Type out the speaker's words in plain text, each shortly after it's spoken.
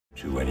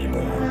to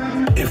anymore.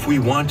 If we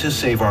want to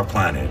save our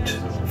planet,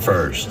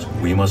 first,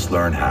 we must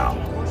learn how.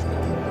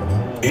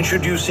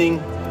 Introducing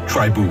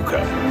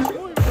Tribuca.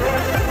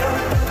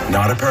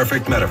 Not a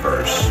perfect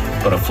metaverse,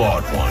 but a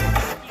flawed one,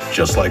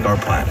 just like our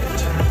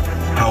planet.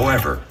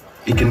 However,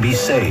 it can be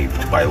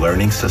saved by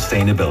learning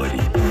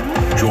sustainability.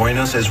 Join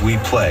us as we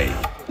play,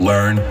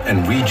 learn,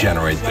 and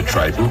regenerate the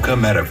Tribuca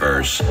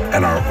metaverse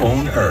and our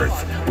own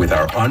Earth with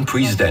our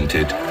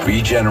unprecedented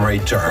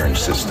Regenerate to Earn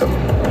system.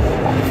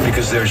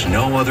 Because there's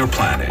no other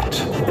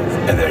planet,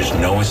 and there's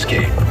no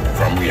escape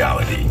from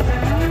reality.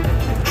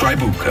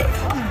 Tribuca,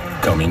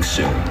 coming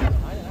soon.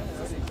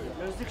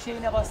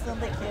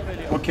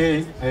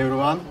 Okay,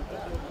 everyone.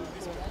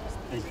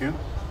 Thank you.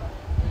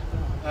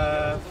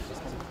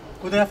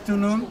 Good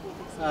afternoon.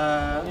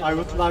 I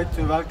would like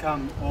to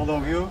welcome all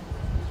of you.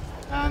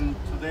 And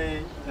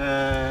today,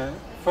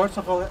 first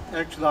of all,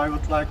 actually, I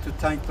would like to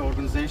thank the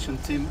organization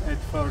team at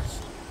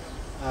first,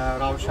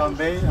 Ravshan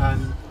Bey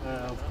and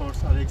of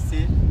course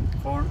Alexi,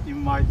 for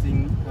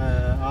inviting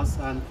us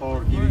and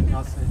for giving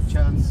us a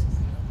chance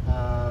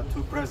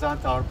to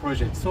present our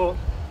project. So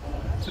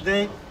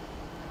today,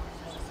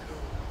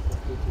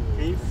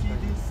 can you see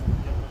this?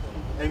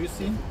 Have you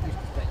seen?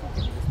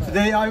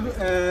 Today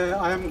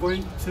I am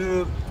going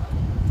to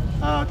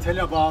tell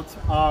about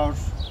our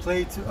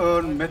Play to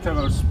Earn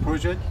Metaverse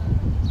project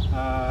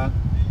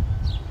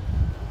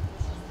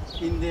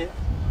in the.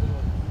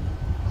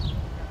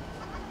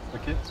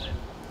 Okay.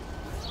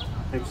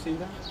 Have you seen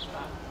that?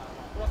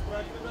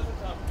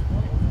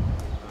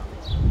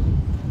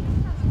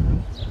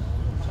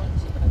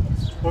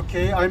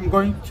 Okay, I'm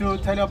going to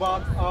tell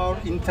about our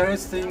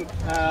interesting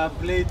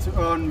Play to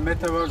Earn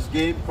Metaverse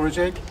game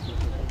project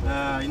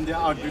in the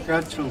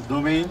agricultural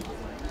domain,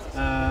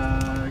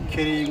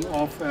 carrying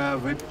of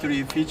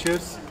Web3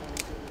 features.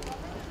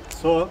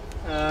 So,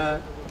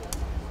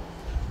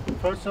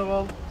 first of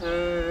all,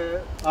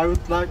 I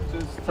would like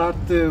to start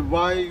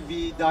why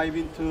we dive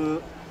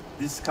into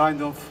this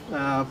kind of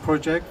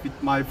project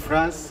with my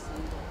friends.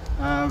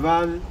 We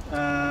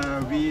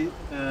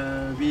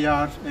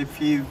are a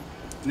few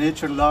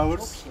nature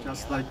lovers,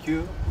 just like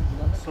you.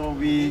 So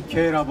we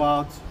care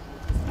about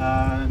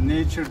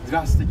nature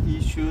drastic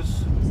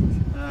issues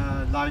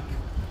like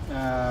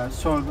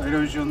soil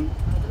erosion,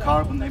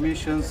 carbon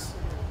emissions,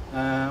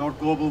 or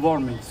global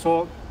warming.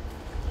 So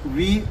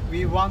we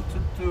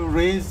wanted to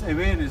raise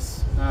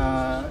awareness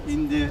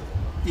in the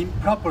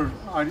improper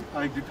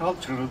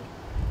agricultural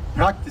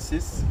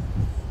practices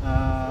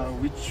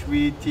which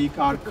we think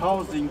are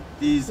causing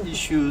these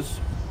issues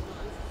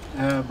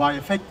by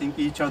affecting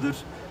each other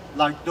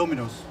like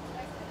dominoes.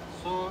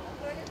 So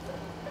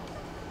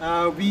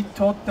we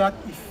thought that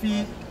if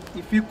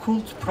we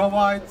could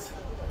provide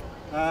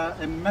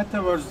a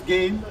metaverse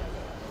game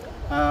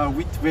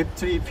with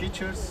Web3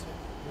 features,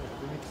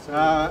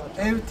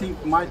 everything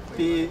might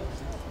be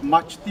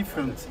much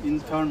different in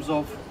terms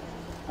of,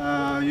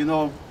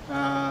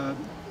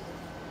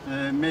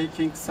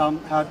 making some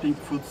helping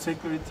food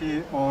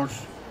security or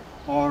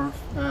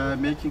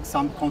making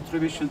some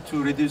contribution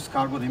to reduce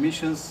carbon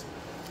emissions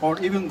or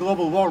even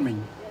global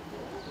warming.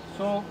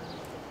 So,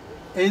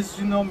 as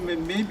you know,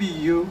 maybe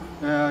you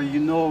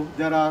know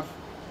there are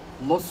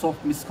lots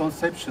of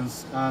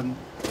misconceptions and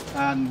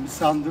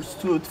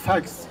misunderstood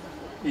facts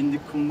in the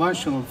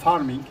conventional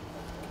farming.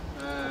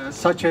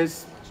 Such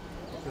as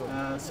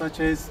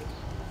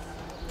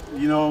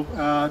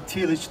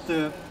tillage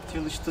the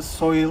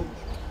soil,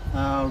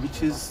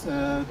 which is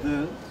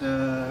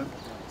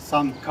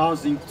some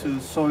causing to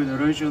soil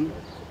erosion,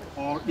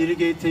 or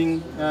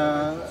irrigating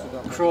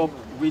crop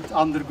with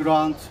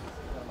underground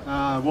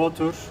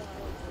water,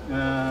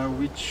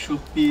 which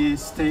should be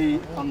stay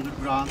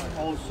underground.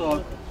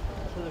 Also,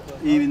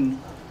 even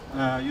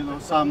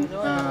some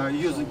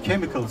using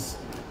chemicals,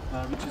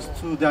 which is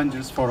too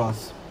dangerous for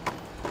us.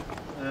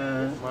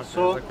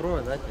 So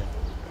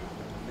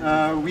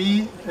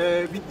we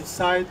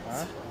decide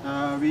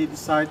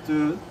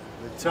to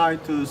try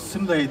to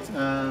simulate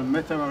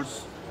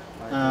metaverse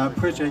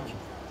project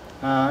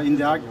in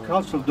the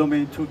agricultural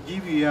domain to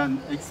give you an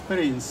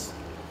experience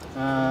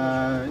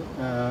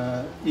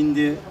in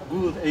the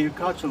good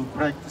agricultural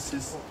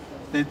practices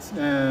that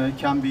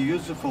can be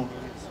useful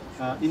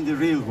in the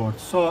real world.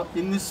 So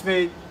in this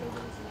way,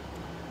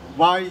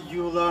 while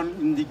you learn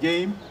in the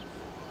game,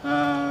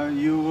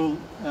 you will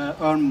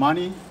earn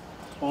money.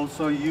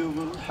 Also, you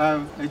will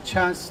have a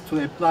chance to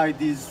apply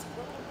these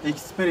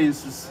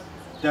experiences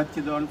that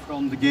you learn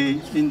from the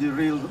game in the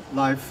real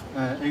life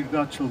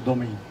agricultural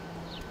domain.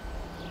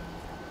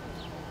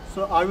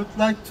 So I would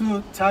like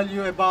to tell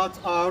you about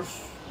our,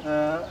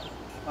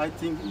 I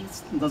think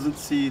it doesn't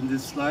see in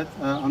this slide,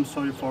 I'm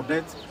sorry for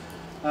that.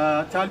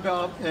 Tell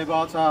you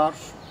about our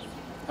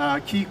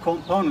key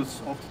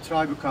components of the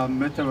Tribuca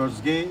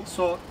Metaverse game.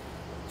 So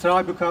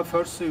Tribuca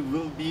firstly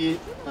will be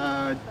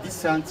a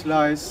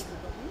decentralized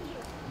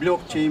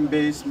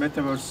blockchain-based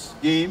metaverse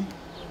game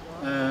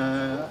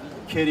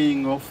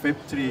carrying of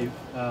Web3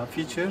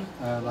 feature,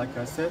 like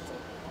I said.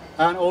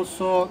 And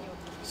also,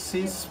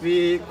 since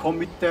we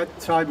commit that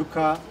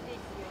Tribuca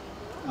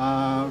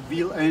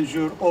will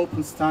ensure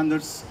open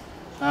standards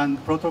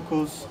and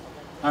protocols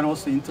and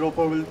also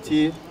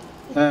interoperability.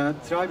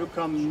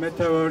 Tribuca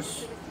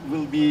Metaverse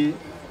will be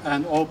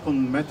an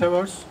open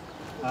metaverse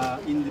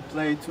in the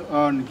play to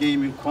earn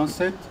gaming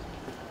concept.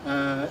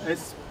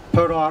 As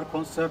per our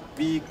concept,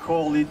 we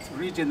call it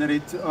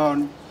regenerate to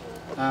earn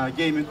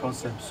gaming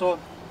concept. So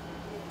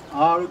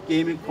our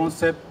gaming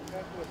concept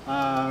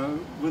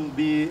will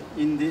be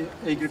in the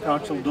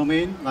agricultural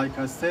domain, like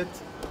I said,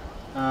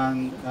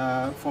 and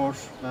for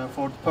the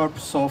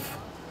purpose of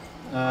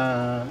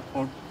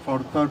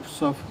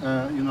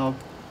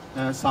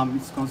some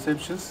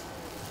misconceptions.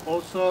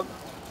 Also,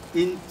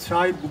 in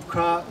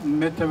Tribuca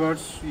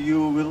Metaverse,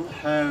 you will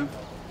have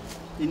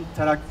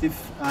interactive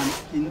and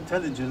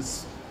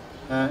intelligence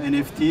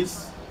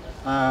NFTs,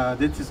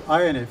 that is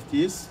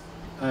INFTs,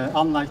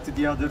 unlike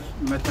the other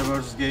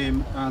metaverse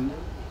game and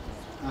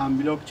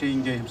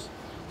blockchain games.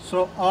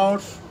 So our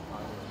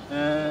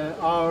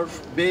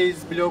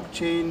base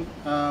blockchain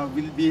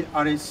will be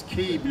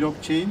RSK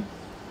blockchain,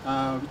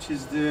 which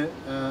is the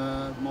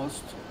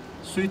most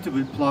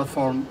suitable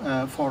platform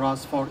for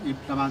us for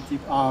implementing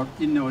our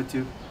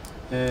innovative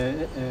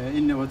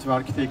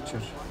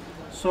architecture.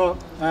 So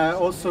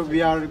also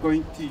we are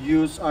going to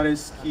use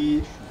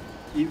RSK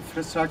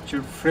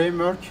infrastructure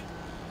framework,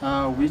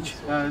 which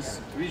has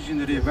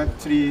visionary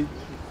Web3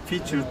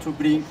 feature to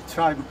bring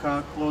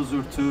Tribuca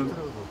closer to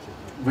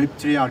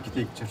Web3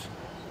 architecture.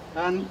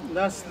 And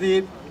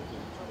lastly,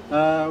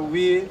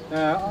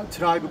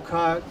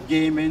 Tribuca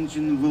game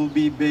engine will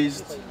be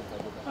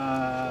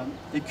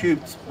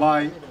equipped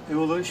by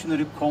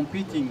evolutionary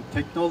computing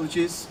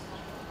technologies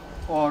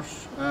or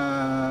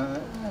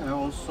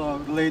also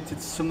related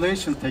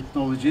simulation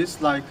technologies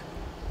like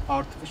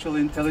artificial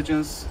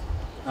intelligence,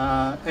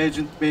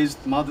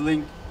 agent-based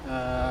modeling,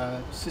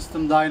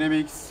 system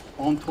dynamics,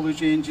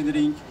 ontology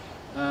engineering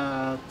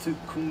to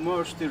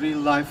converge the real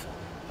life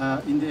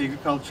in the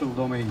agricultural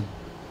domain.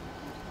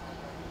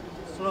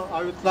 So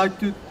I would like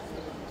to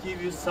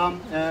give you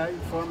some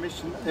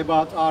information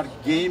about our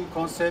game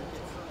concept.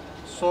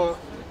 So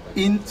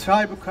in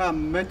Tribuca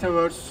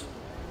Metaverse,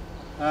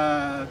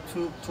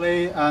 to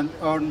play and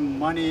earn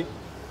money,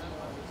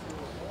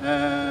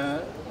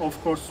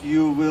 of course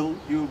you'll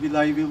be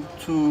able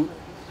to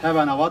have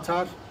an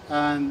avatar,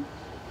 and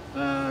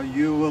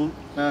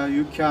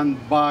you can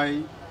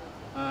buy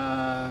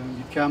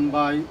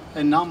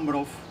a number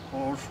of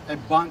or a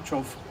bunch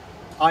of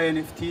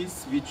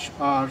INFTs, which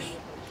are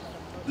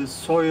the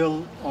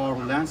soil or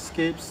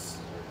landscapes,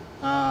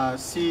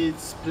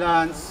 seeds,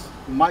 plants,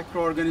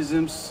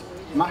 microorganisms,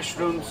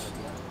 mushrooms,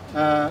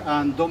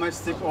 and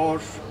domestic or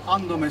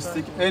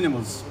undomestic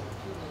animals.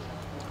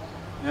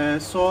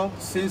 So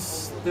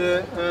since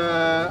the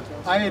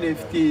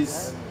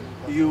INFTs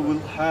you will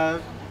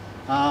have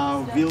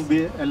will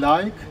be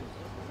alike,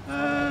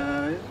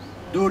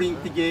 during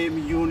the game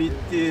you need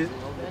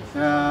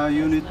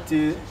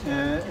to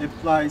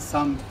apply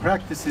some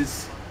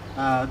practices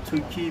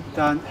to keep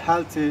them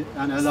healthy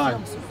and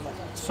alive.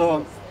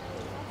 So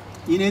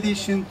in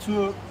addition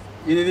to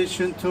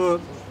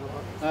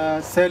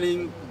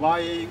selling,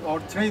 buying or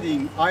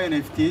trading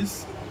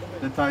INFTs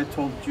that I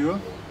told you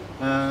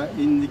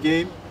in the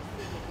game,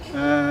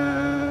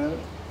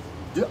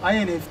 the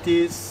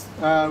INFTs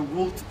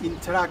would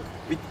interact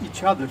with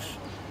each other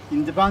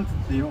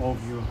independently of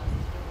you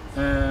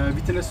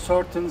within a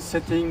certain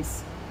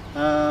settings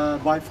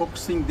by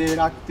focusing their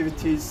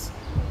activities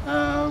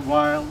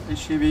while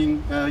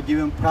achieving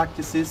given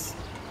practices.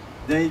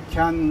 They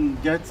can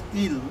get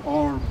ill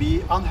or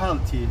be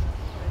unhealthy,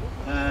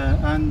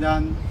 and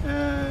then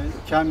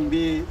can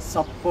be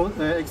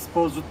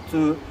exposed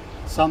to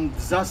some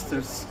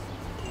disasters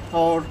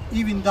or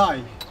even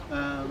die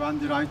when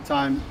the right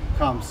time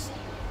comes.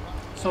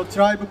 So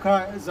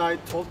Tribuca, as I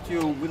told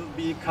you, will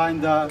be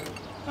kind of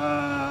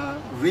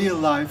real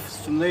life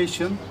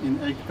simulation in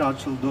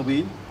agricultural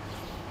domain,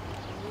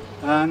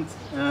 and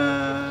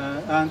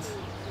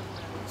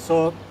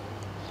so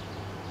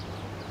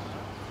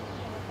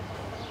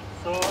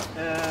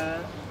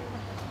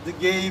the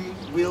game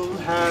will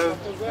have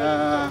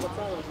a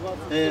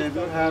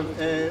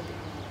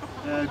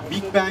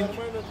big bang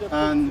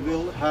and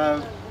will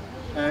have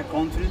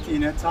continuity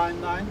in a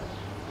timeline,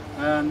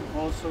 and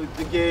also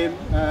the game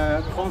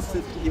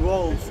constantly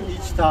evolves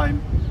each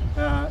time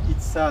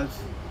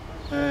itself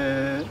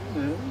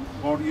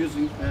for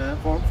using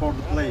for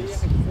the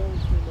players.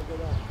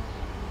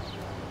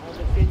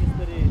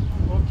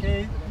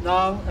 Okay,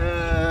 now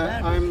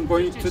I'm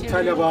going to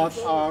tell about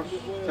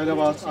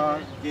our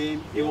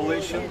game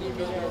evolution.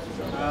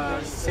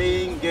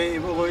 Saying game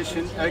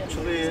evolution,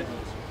 actually,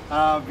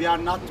 we are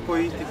not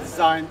going to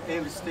design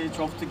every stage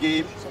of the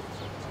game.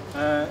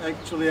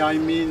 Actually, I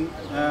mean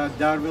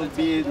there will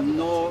be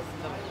no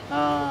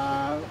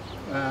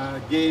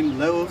game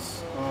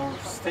levels or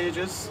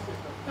stages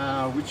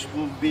which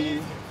will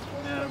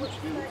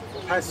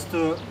pass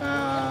to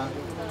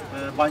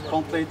by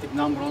completing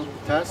number of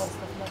tests.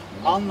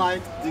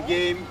 Unlike the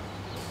game,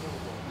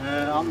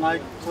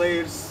 unlike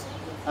players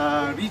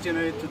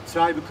regenerated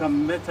Tribuca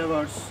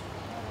Metaverse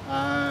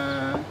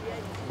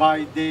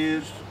by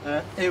their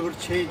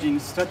ever-changing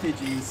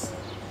strategies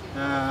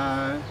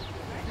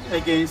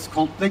against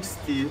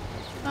complexity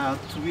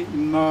to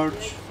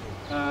emerge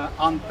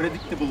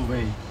unpredictable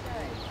way.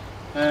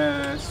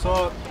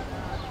 So,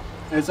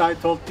 as I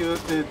told you,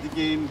 the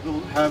game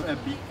will have a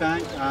big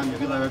bang and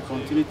will have a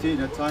continuity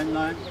in a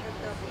timeline.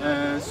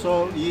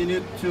 So you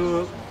need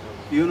to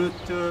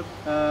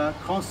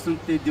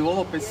constantly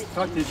develop a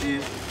strategy,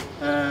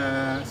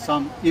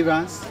 some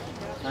events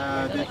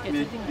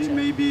that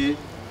may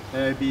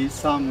be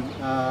some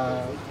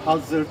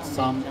hazard,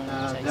 some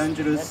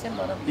dangerous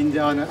in the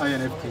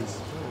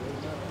INFTs.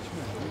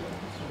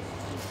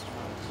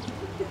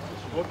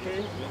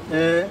 Okay.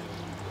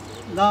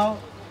 Now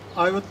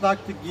I would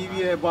like to give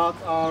you about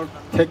our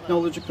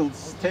technological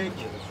stake,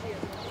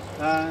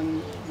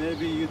 and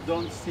maybe you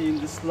don't see in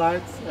the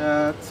slides,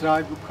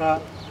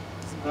 Tribuka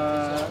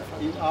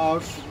in our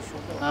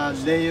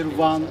layer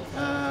 1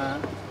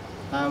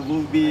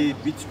 will be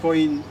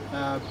Bitcoin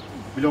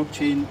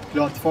blockchain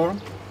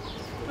platform.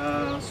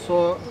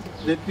 So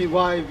let me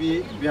why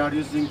we are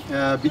using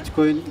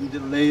Bitcoin in the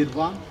layer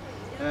 1.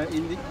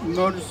 In the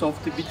emergence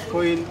of the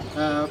Bitcoin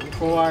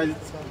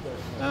provides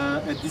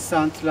a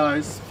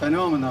decentralized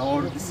phenomena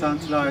or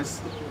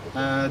decentralized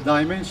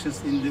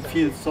dimensions in the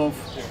fields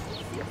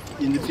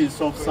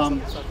of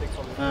some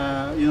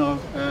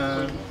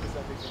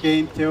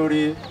game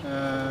theory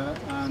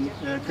and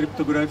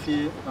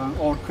cryptography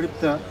or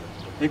crypto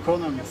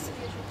economics.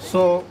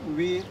 So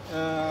we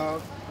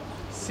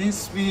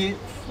since we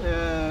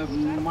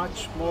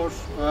much more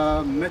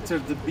matter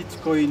the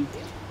Bitcoin.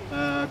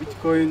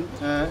 Bitcoin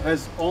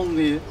has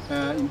only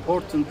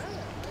important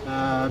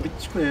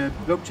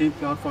blockchain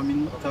platform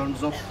in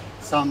terms of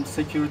some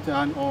security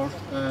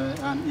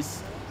and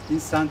its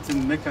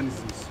incentive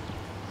mechanisms.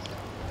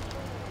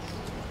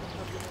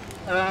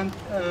 And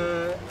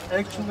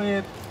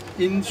actually,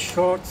 in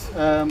short,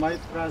 my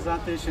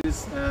presentation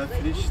is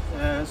finished.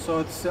 So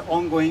it's an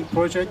ongoing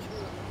project,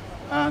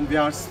 and we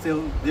are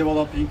still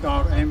developing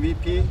our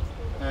MVP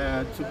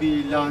to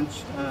be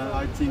launched,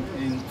 I think,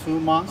 in 2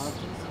 months.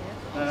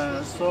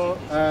 So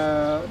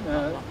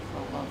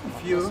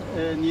if you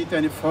need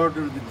any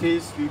further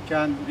details, you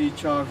can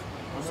reach our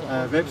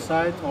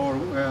website, or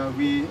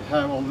we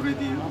have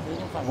already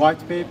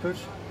white paper.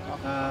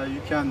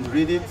 You can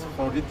read it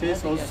for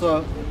details.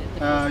 Also,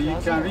 you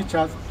can reach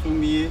out to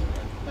me.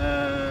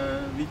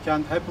 We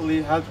can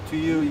happily help to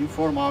you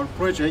inform our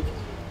project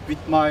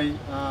with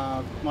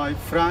my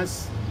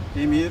friends,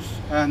 Emir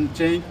and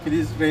Cenk.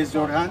 Please raise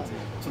your hand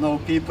to know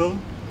people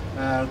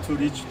to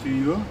reach to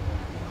you.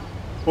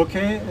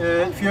 Okay,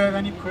 if you have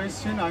any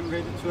question, I'm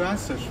ready to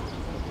answer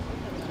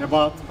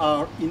about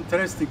our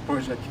interesting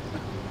project.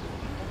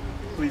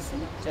 Please.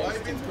 Why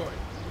Bitcoin?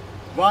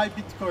 Why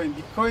Bitcoin?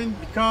 Bitcoin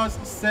because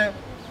it's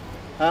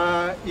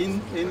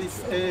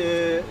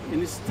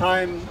in its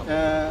time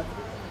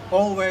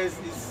always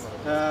is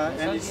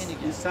and its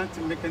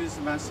incentive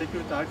mechanism and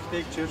security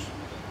architecture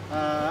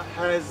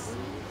has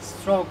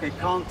strong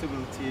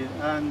accountability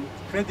and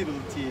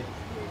credibility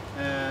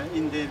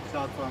in their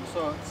platform.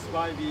 So that's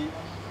why we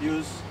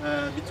use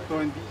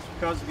Bitcoin,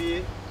 because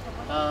we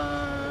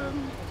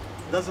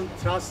doesn't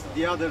trust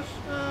the other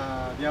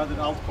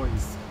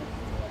altcoins.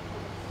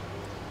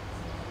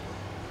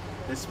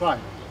 That's why.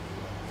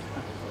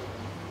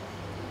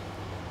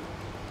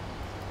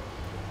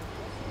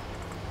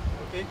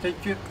 Okay,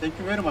 thank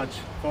you very much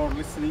for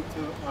listening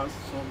to us.